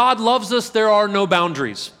because God loves us, there are no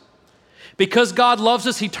boundaries? Because God loves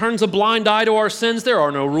us, he turns a blind eye to our sins. There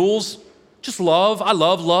are no rules. Just love. I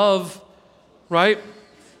love love, right?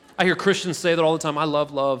 I hear Christians say that all the time. I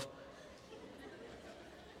love love.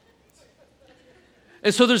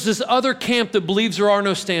 And so there's this other camp that believes there are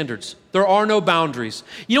no standards. There are no boundaries.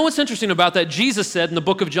 You know what's interesting about that? Jesus said in the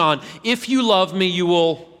book of John, if you love me, you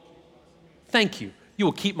will, thank you. You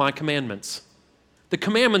will keep my commandments. The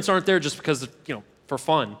commandments aren't there just because, for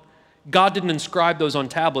fun. God didn't inscribe those on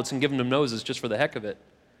tablets and give them to Moses just for the heck of it.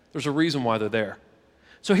 There's a reason why they're there.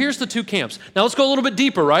 So here's the 2 camps. Now let's go a little bit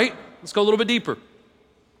deeper, right? Let's go a little bit deeper.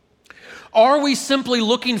 Are we simply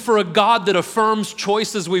looking for a God that affirms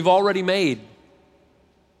choices we've already made?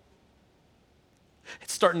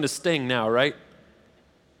 It's starting to sting now, right?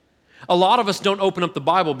 A lot of us don't open up the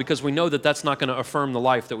Bible because we know that that's not going to affirm the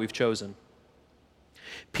life that we've chosen.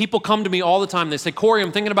 People come to me all the time. They say, Corey,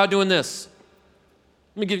 I'm thinking about doing this.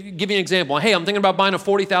 Let me give you an example. Hey, I'm thinking about buying a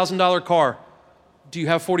 $40,000 car. Do you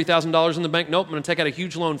have $40,000 in the bank? Nope, I'm going to take out a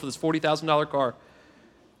huge loan for this $40,000 car.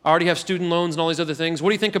 I already have student loans and all these other things. What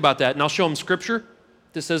do you think about that? And I'll show them scripture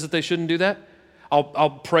that says that they shouldn't do that. I'll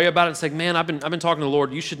pray about it and say, man, I've been talking to the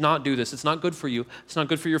Lord. You should not do this. It's not good for you. It's not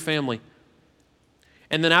good for your family.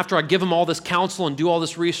 And then after I give them all this counsel and do all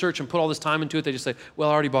this research and put all this time into it, they just say, well,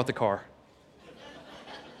 I already bought the car.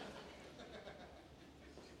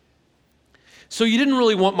 So you didn't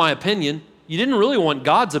really want my opinion. You didn't really want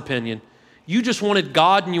God's opinion. You just wanted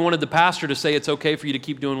God and you wanted the pastor to say it's okay for you to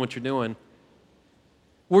keep doing what you're doing.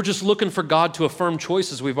 We're just looking for God to affirm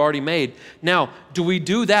choices we've already made. Now, do we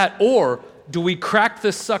do that, or do we crack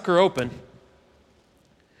this sucker open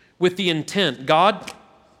with the intent, God,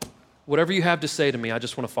 whatever you have to say to me, I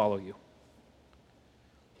just want to follow you.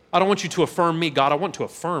 I don't want you to affirm me, God. I want to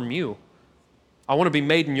affirm you. I want to be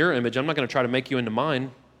made in your image. I'm not going to try to make you into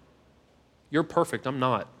mine. You're perfect. I'm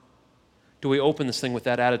not. Do we open this thing with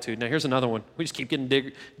that attitude? Now, here's another one. We just keep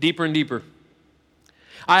getting deeper and deeper.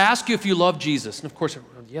 I ask you if you love Jesus. And of course,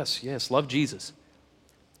 yes, love Jesus.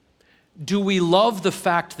 Do we love the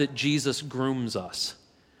fact that Jesus grooms us?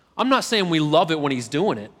 I'm not saying we love it when he's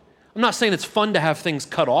doing it. I'm not saying it's fun to have things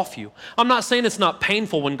cut off you. I'm not saying it's not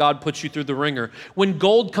painful when God puts you through the ringer. When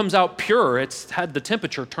gold comes out pure, it's had the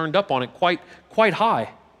temperature turned up on it quite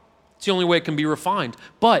high. It's the only way it can be refined.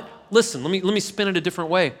 But listen, let me spin it a different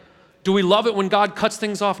way. Do we love it when God cuts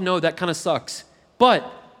things off? No, that kind of sucks.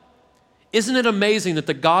 But isn't it amazing that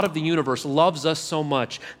the God of the universe loves us so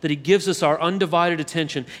much that he gives us our undivided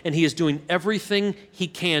attention, and he is doing everything he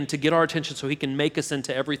can to get our attention so he can make us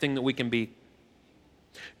into everything that we can be?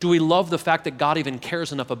 Do we love the fact that God even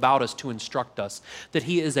cares enough about us to instruct us, that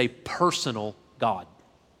he is a personal God?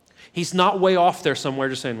 He's not way off there somewhere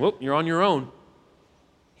just saying, whoop, you're on your own.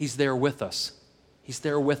 He's there with us. He's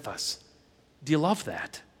there with us. Do you love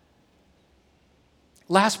that?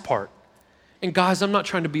 Last part. And guys, I'm not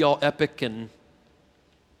trying to be all epic and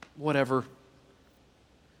whatever.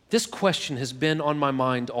 This question has been on my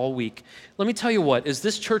mind all week. Let me tell you what, as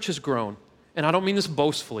this church has grown, and I don't mean this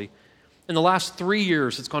boastfully, in the last 3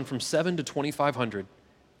 years, it's gone from 7 to 2,500.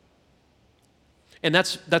 And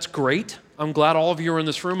that's great. I'm glad all of you are in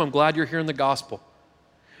this room. I'm glad you're hearing the gospel.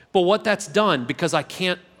 But what that's done, because I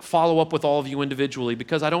can't follow up with all of you individually,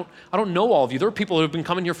 because I don't know all of you. There are people who have been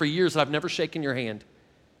coming here for years that I've never shaken your hand.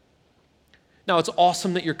 Now, it's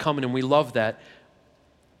awesome that you're coming, and we love that.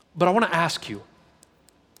 But I want to ask you,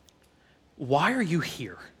 why are you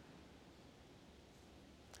here?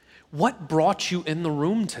 What brought you in the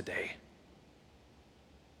room today?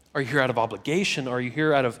 Are you here out of obligation? Are you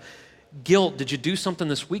here out of guilt? Did you do something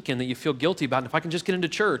this weekend that you feel guilty about? And if I can just get into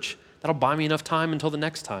church, that'll buy me enough time until the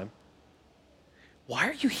next time. Why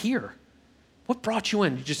are you here? What brought you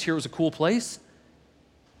in? You just hear it was a cool place?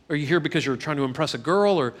 Are you here because you're trying to impress a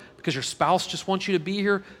girl or because your spouse just wants you to be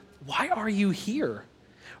here? Why are you here?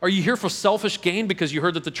 Are you here for selfish gain because you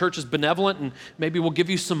heard that the church is benevolent and maybe we'll give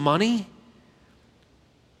you some money?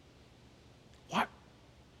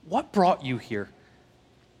 What brought you here?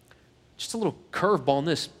 Just a little curveball in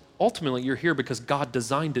this. Ultimately, you're here because God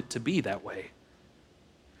designed it to be that way.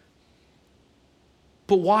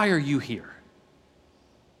 But why are you here?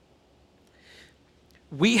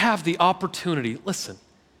 We have the opportunity, listen,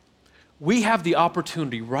 we have the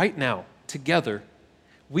opportunity right now, together,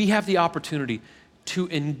 we have the opportunity to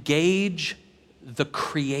engage the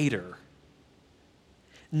Creator.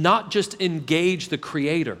 Not just engage the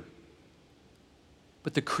Creator,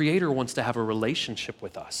 but the Creator wants to have a relationship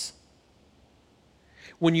with us.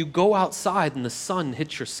 When you go outside and the sun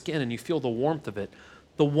hits your skin and you feel the warmth of it,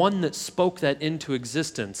 the one that spoke that into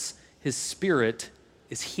existence, his Spirit,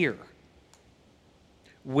 is here,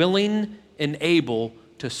 willing and able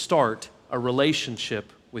to start a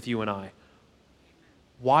relationship with you and I.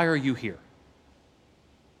 Why are you here?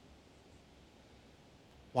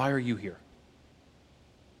 Why are you here?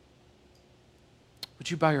 Would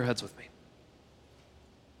you bow your heads with me?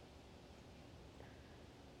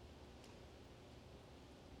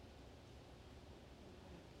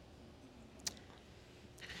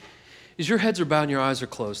 As your heads are bowed and your eyes are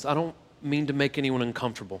closed, I don't mean to make anyone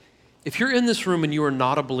uncomfortable. If you're in this room and you are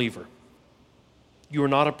not a believer, you are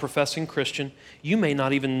not a professing Christian, you may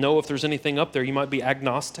not even know if there's anything up there. You might be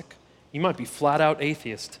agnostic. You might be flat out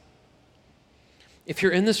atheist. If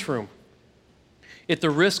you're in this room, at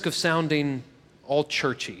the risk of sounding all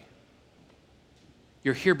churchy,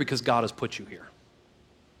 you're here because God has put you here.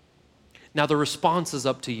 Now the response is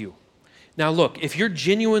up to you. Now look, if you're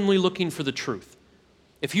genuinely looking for the truth,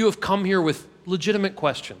 if you have come here with legitimate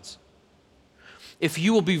questions, if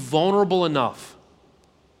you will be vulnerable enough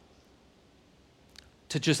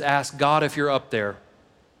to just ask God, if you're up there,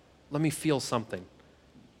 let me feel something.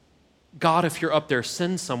 God, if you're up there,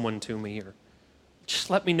 send someone to me, or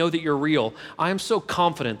just let me know that you're real. I am so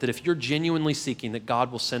confident that if you're genuinely seeking, that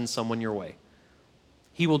God will send someone your way.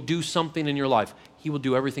 He will do something in your life. He will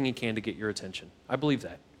do everything he can to get your attention. I believe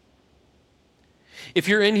that. If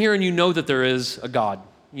you're in here and you know that there is a God,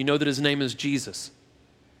 you know that his name is Jesus,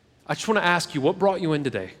 I just want to ask you, what brought you in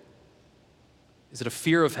today? Is it a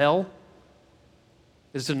fear of hell?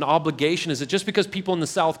 Is it an obligation? Is it just because people in the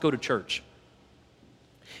South go to church?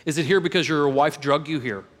 Is it here because your wife drugged you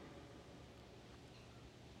here?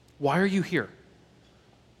 Why are you here?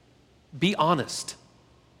 Be honest.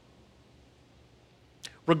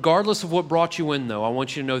 Regardless of what brought you in, though, I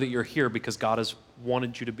want you to know that you're here because God has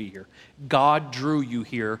wanted you to be here. God drew you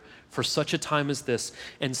here for such a time as this,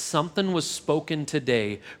 and something was spoken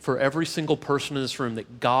today for every single person in this room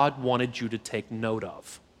that God wanted you to take note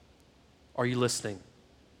of. Are you listening?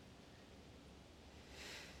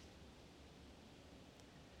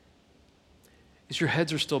 As your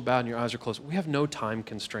heads are still bowed and your eyes are closed, we have no time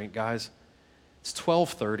constraint, guys. It's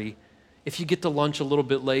 12:30. If you get to lunch a little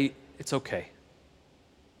bit late, it's okay.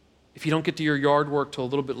 If you don't get to your yard work till a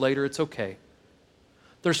little bit later, it's okay.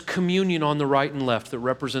 There's communion on the right and left that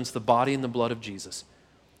represents the body and the blood of Jesus.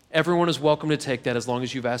 Everyone is welcome to take that as long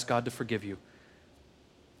as you've asked God to forgive you.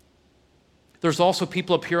 There's also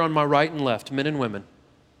people up here on my right and left, men and women,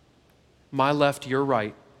 my left, your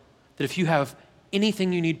right, that if you have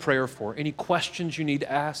anything you need prayer for, any questions you need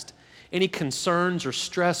asked, any concerns or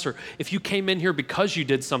stress, or if you came in here because you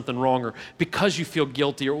did something wrong or because you feel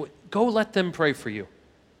guilty, or go let them pray for you.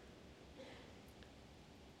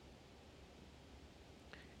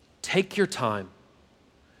 Take your time.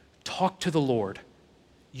 Talk to the Lord.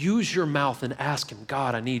 Use your mouth and ask him,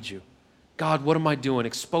 God, I need you. God, what am I doing?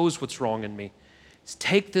 Expose what's wrong in me.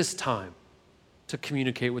 Take this time to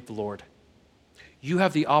communicate with the Lord. You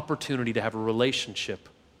have the opportunity to have a relationship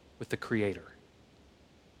with the Creator.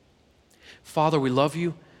 Father, we love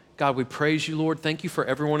you. God, we praise you, Lord. Thank you for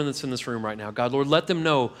everyone that's in this room right now. God, Lord, let them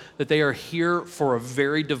know that they are here for a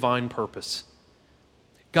very divine purpose.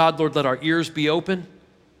 God, Lord, let our ears be open.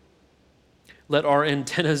 Let our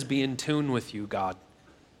antennas be in tune with you, God.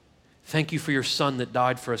 Thank you for your Son that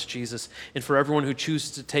died for us, Jesus. And for everyone who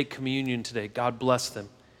chooses to take communion today, God bless them.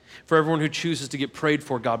 For everyone who chooses to get prayed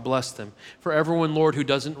for, God bless them. For everyone, Lord, who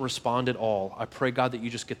doesn't respond at all, I pray, God, that you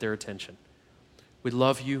just get their attention. We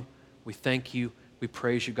love you. We thank you. We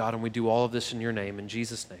praise you, God, and we do all of this in your name, in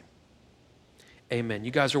Jesus' name. Amen.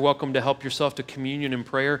 You guys are welcome to help yourself to communion and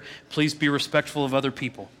prayer. Please be respectful of other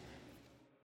people.